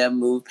idea,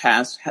 move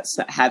past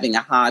having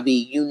a hobby.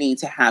 You need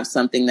to have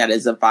something that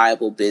is a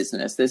viable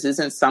business. This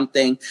isn't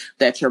something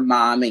that your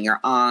mom and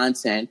your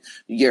aunts and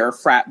your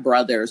frat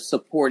brothers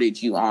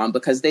supported you on,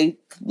 because they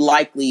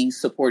likely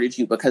supported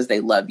you because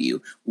they love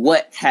you.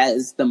 What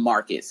has the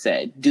market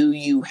said? Do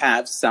you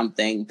have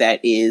something that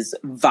is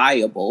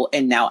viable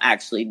and now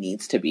actually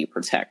needs to be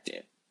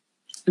protected?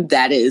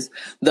 That is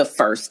the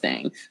first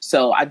thing.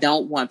 So I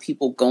don't want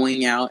people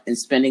going out and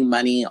spending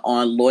money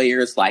on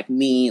lawyers like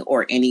me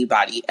or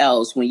anybody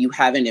else when you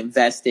haven't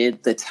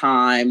invested the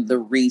time, the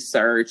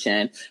research,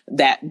 and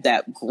that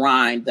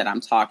grind that I'm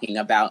talking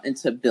about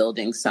into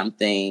building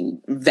something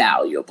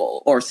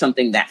valuable or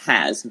something that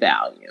has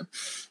value.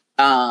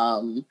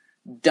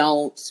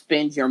 Don't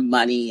spend your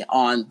money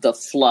on the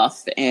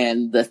fluff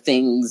and the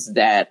things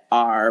that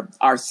are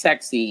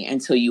sexy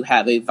until you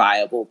have a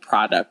viable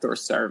product or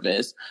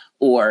service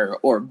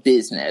or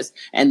business.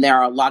 And there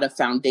are a lot of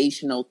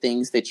foundational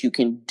things that you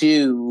can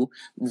do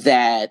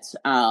that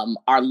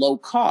are low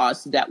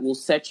cost that will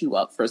set you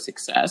up for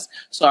success.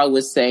 So I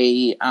would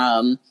say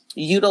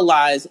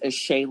utilize a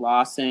Shay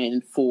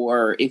Lawson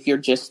for if you're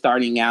just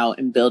starting out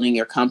and building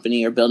your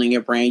company or building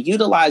your brand.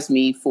 Utilize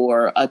me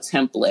for a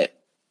template.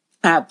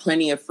 I have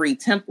plenty of free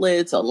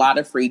templates, a lot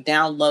of free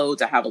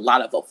downloads. I have a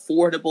lot of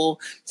affordable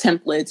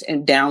templates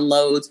and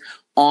downloads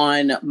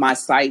on my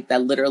site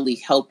that literally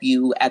help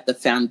you at the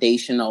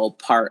foundational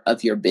part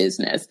of your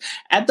business.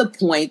 At the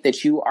point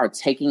that you are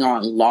taking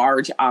on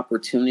large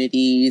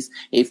opportunities,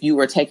 if you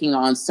were taking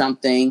on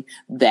something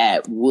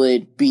that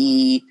would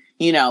be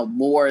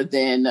more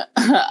than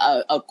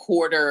a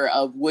quarter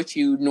of what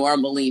you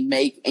normally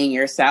make in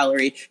your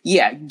salary,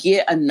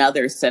 get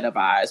another set of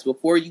eyes.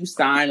 Before you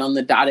sign on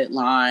the dotted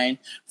line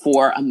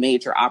for a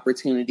major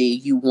opportunity,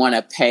 you want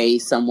to pay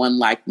someone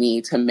like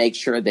me to make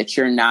sure that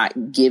you're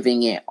not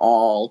giving it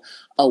all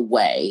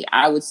away.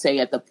 I would say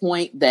at the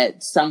point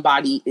that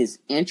somebody is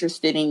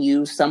interested in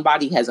you,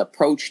 somebody has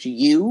approached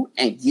you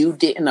and you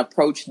didn't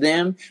approach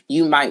them,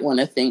 you might want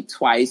to think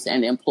twice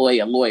and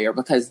employ a lawyer,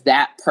 because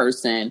that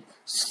person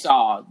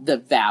saw the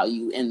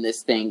value in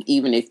this thing.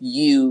 Even if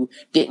you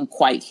didn't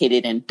quite hit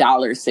it in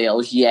dollar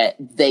sales yet,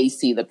 they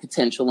see the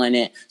potential in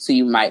it. So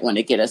you might want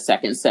to get a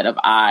second set of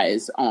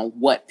eyes on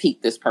what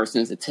piqued this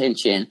person's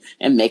attention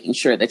and making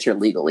sure that you're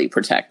legally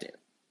protected.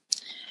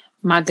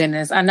 My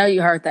goodness. I know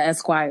you heard the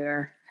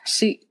Esquire.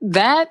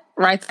 That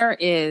right there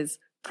is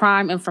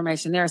prime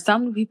information. There are so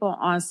many people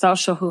on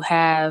social who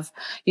have,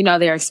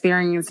 their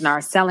experience and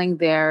are selling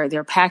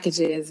their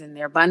packages and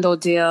their bundle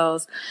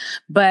deals,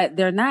 but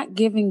they're not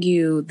giving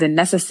you the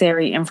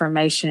necessary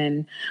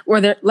information,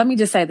 or let me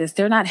just say this,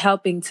 they're not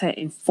helping to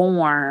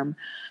inform,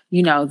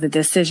 the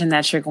decision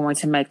that you're going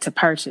to make to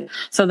purchase.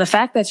 So the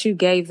fact that you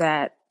gave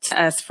that to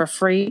us for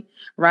free,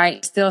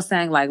 right? Still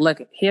saying like,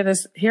 look, here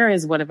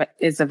is what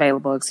is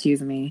available.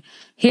 Excuse me.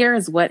 Here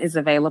is what is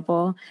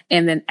available.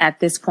 And then at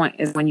this point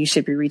is when you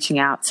should be reaching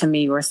out to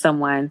me or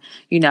someone,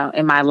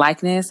 in my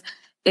likeness,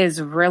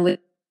 is really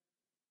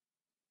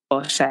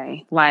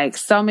Shay. Like,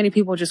 so many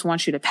people just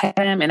want you to pay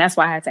them. And that's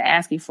why I had to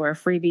ask you for a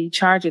freebie.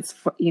 Charge it,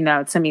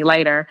 to me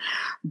later.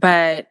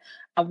 But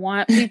I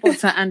want people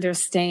to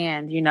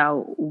understand,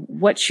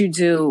 what you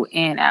do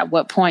and at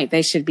what point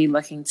they should be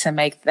looking to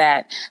make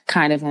that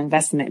kind of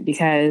investment,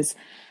 because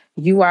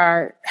you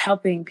are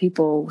helping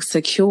people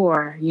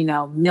secure,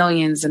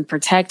 millions and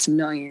protect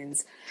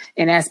millions.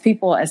 And as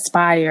people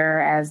aspire,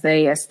 as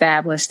they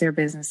establish their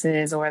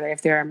businesses or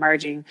if they're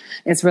emerging,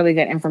 it's really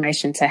good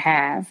information to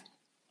have.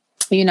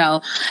 You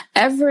know,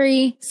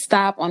 every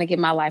stop on a Get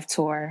My Life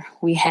tour,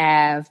 we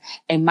have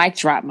a mic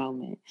drop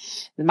moment.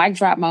 The mic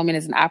drop moment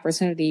is an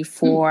opportunity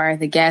for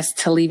the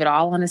guests to leave it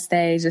all on the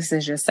stage. This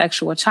is your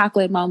sexual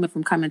chocolate moment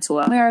from Coming to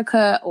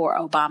America or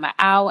Obama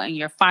Out and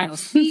your final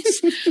speech.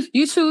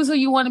 You choose who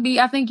you want to be.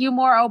 I think you're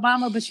more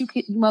Obama, but you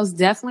most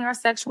definitely are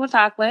sexual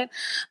chocolate.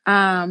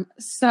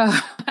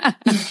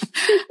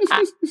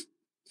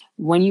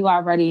 When you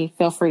are ready,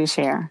 feel free to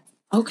share.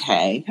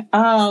 Okay.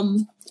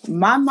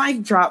 My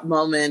mic drop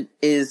moment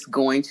is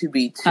going to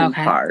be two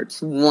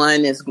parts.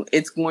 One is,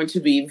 it's going to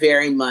be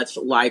very much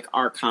like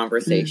our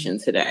conversation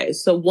today.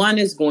 So one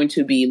is going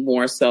to be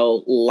more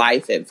so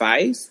life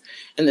advice.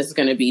 And this is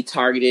going to be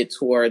targeted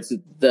towards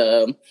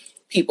the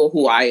people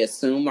who I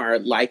assume are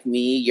like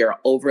me. You're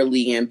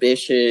overly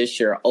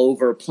ambitious, you're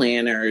over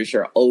planners,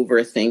 you're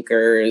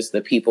overthinkers,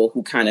 the people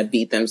who kind of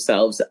beat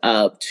themselves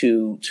up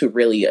to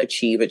really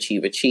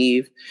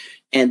achieve.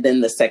 And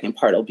then the second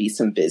part will be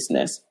some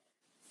business.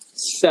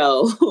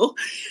 So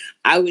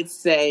I would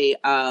say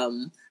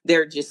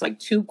there are just like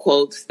two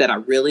quotes that I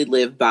really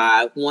live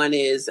by. One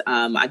is,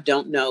 I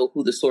don't know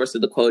who the source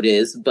of the quote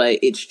is, but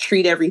it's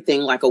treat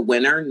everything like a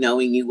winner,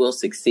 knowing you will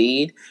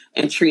succeed,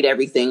 and treat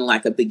everything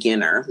like a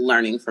beginner,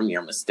 learning from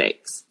your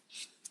mistakes.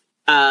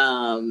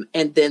 And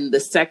then the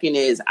second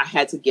is, I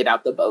had to get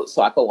out the boat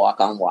so I could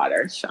walk on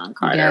water, Sean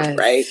Carter,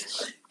 right?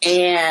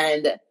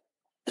 And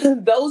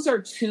those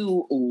are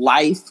two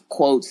life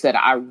quotes that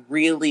I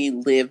really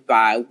live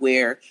by,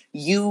 where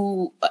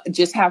you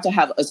just have to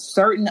have a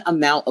certain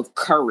amount of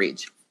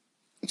courage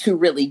to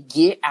really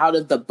get out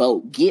of the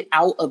boat, get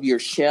out of your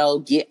shell,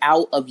 get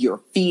out of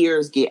your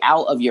fears, get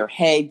out of your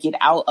head, get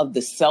out of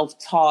the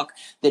self-talk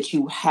that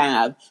you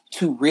have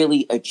to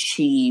really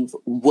achieve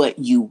what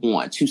you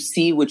want, to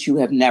see what you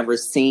have never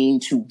seen,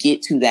 to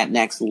get to that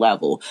next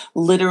level.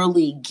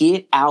 Literally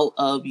get out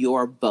of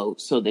your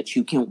boat so that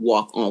you can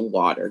walk on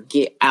water.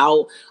 Get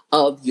out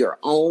of your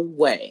own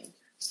way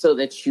so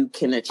that you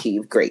can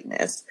achieve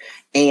greatness.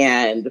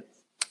 And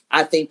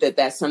I think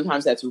that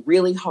sometimes that's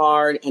really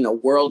hard in a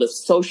world of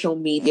social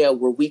media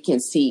where we can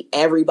see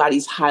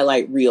everybody's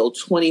highlight reel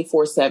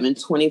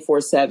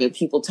 24/7,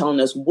 people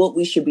telling us what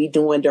we should be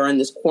doing during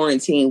this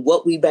quarantine,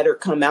 what we better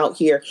come out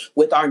here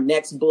with our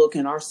next book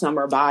and our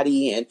summer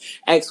body and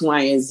X,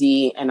 Y, and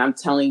Z. And I'm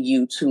telling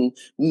you to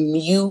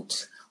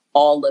mute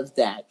all of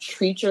that.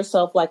 Treat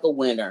yourself like a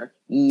winner.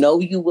 Know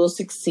you will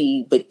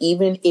succeed, but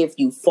even if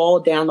you fall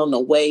down on the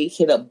way,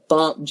 hit a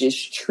bump,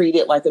 just treat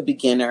it like a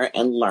beginner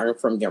and learn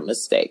from your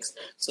mistakes.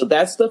 So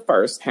that's the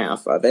first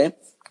half of it.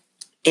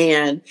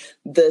 And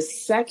the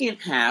second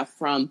half,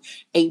 from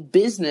a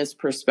business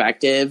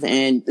perspective,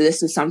 and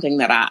this is something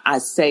that I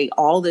say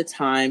all the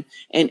time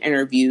in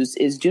interviews,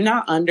 is do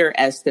not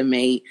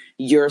underestimate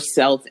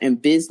yourself in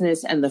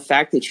business and the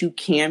fact that you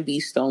can be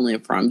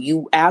stolen from.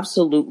 You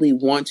absolutely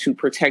want to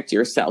protect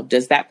yourself.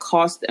 Does that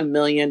cost $1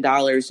 million?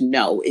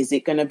 No. Is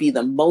it going to be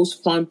the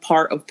most fun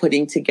part of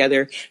putting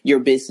together your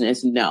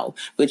business? No.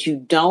 But you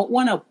don't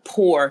want to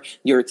pour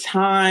your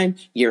time,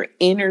 your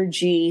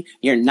energy,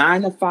 your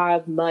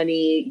 9-to-5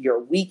 money,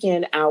 your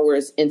weekend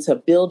hours into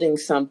building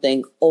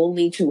something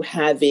only to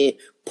have it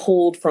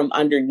pulled from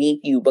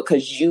underneath you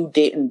because you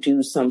didn't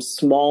do some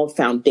small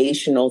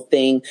foundational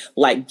thing,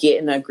 like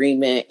get an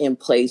agreement in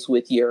place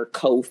with your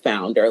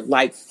co-founder,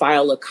 like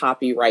file a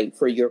copyright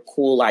for your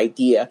cool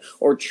idea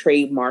or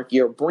trademark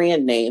your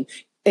brand name.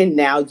 And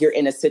now you're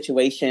in a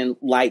situation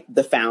like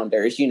the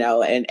founders,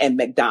 and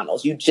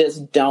McDonald's. You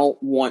just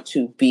don't want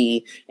to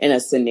be in a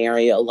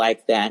scenario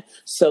like that.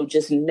 So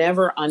just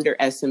never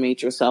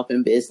underestimate yourself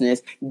in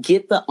business.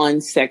 Get the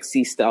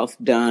unsexy stuff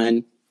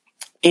done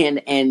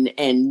and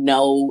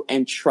know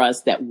and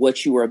trust that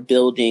what you are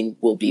building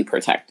will be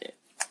protected.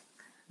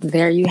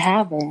 There you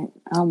have it.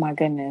 Oh my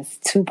goodness.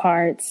 2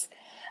 parts.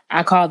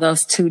 I call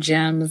those 2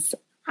 gems.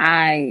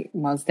 I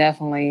most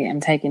definitely am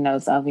taking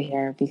notes over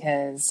here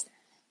because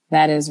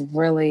that is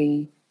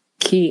really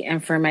key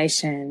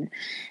information.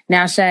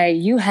 Now, Shay,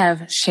 you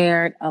have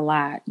shared a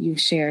lot. You've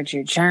shared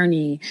your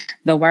journey,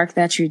 the work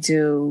that you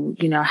do,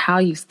 how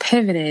you've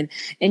pivoted,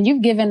 and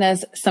you've given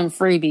us some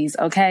freebies,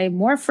 okay?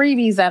 More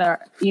freebies that are,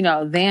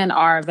 than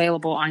are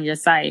available on your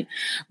site.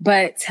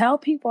 But tell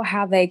people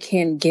how they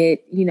can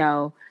get,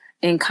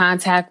 in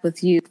contact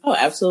with you. Oh,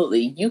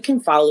 absolutely. You can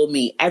follow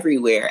me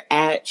everywhere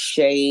at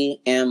Shay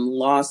M.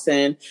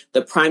 Lawson,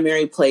 the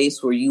primary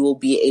place where you will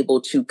be able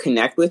to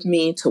connect with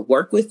me, to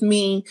work with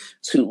me,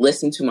 to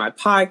listen to my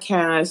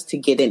podcast, to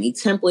get any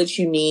templates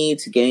you need,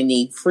 to get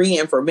any free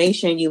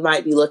information you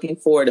might be looking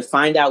for, to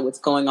find out what's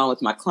going on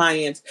with my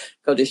clients.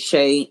 Go to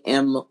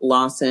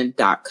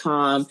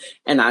shaymlawson.com,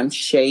 and I'm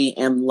Shay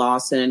M.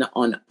 Lawson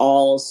on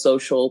all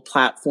social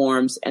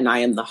platforms. And I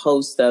am the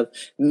host of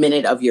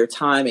Minute of Your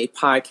Time, a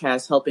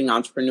podcast helping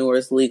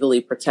entrepreneurs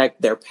legally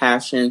protect their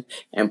passion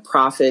and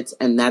profits.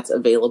 And that's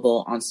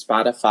available on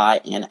Spotify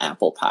and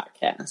Apple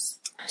Podcasts.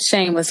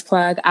 Shameless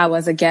plug. I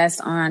was a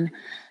guest on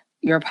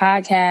your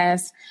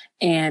podcast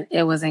and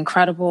it was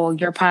incredible.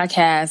 Your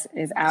podcast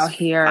is out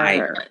here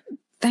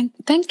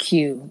Thank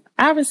you.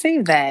 I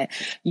received that.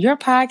 Your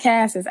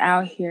podcast is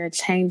out here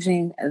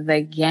changing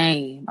the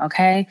game.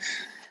 Okay.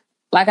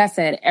 Like I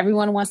said,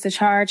 everyone wants to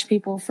charge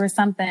people for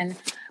something,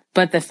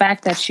 but the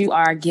fact that you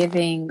are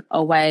giving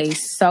away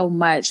so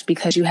much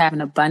because you have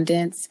an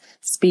abundance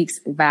speaks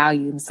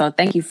volumes. So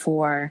thank you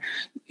for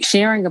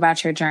sharing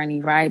about your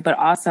journey, right? But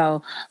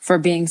also for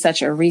being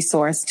such a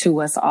resource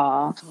to us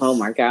all. Oh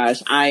my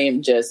gosh. I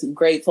am just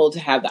grateful to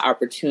have the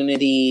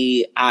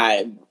opportunity.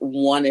 I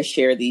want to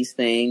share these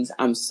things.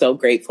 I'm so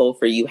grateful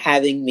for you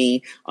having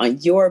me on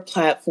your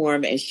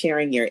platform and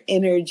sharing your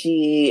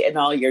energy and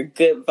all your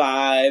good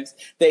vibes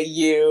that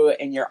you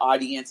and your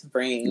audience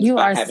bring. You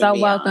are so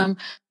welcome.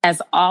 As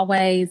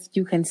always,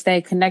 you can stay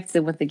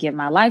connected with the Get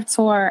My Life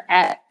Tour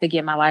at the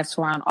Get My Life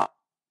Tour on all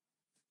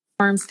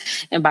platforms,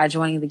 and by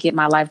joining the Get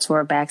My Life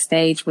Tour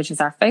Backstage, which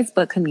is our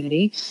Facebook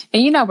community.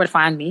 And you know where to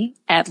find me,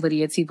 at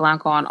Lydia T.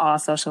 Blanco on all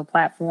social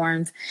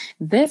platforms.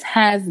 This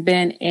has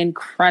been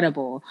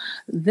incredible.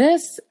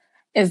 This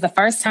is the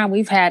first time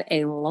we've had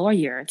a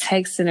lawyer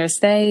take center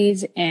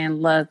stage.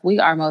 And look, we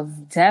are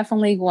most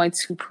definitely going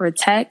to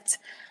protect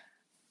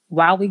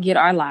while we get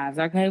our lives,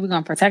 okay? We're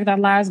going to protect our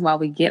lives while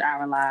we get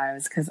our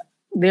lives, because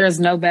there's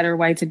no better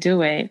way to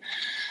do it.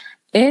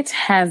 It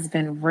has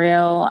been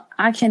real.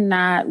 I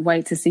cannot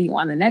wait to see you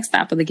on the next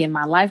stop of the Get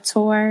My Life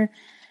Tour.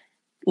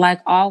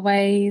 Like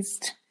always,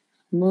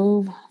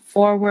 move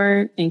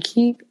forward and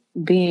keep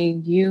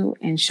being you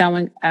and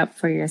showing up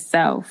for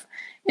yourself.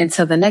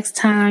 Until the next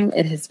time,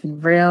 it has been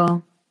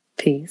real.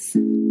 Peace.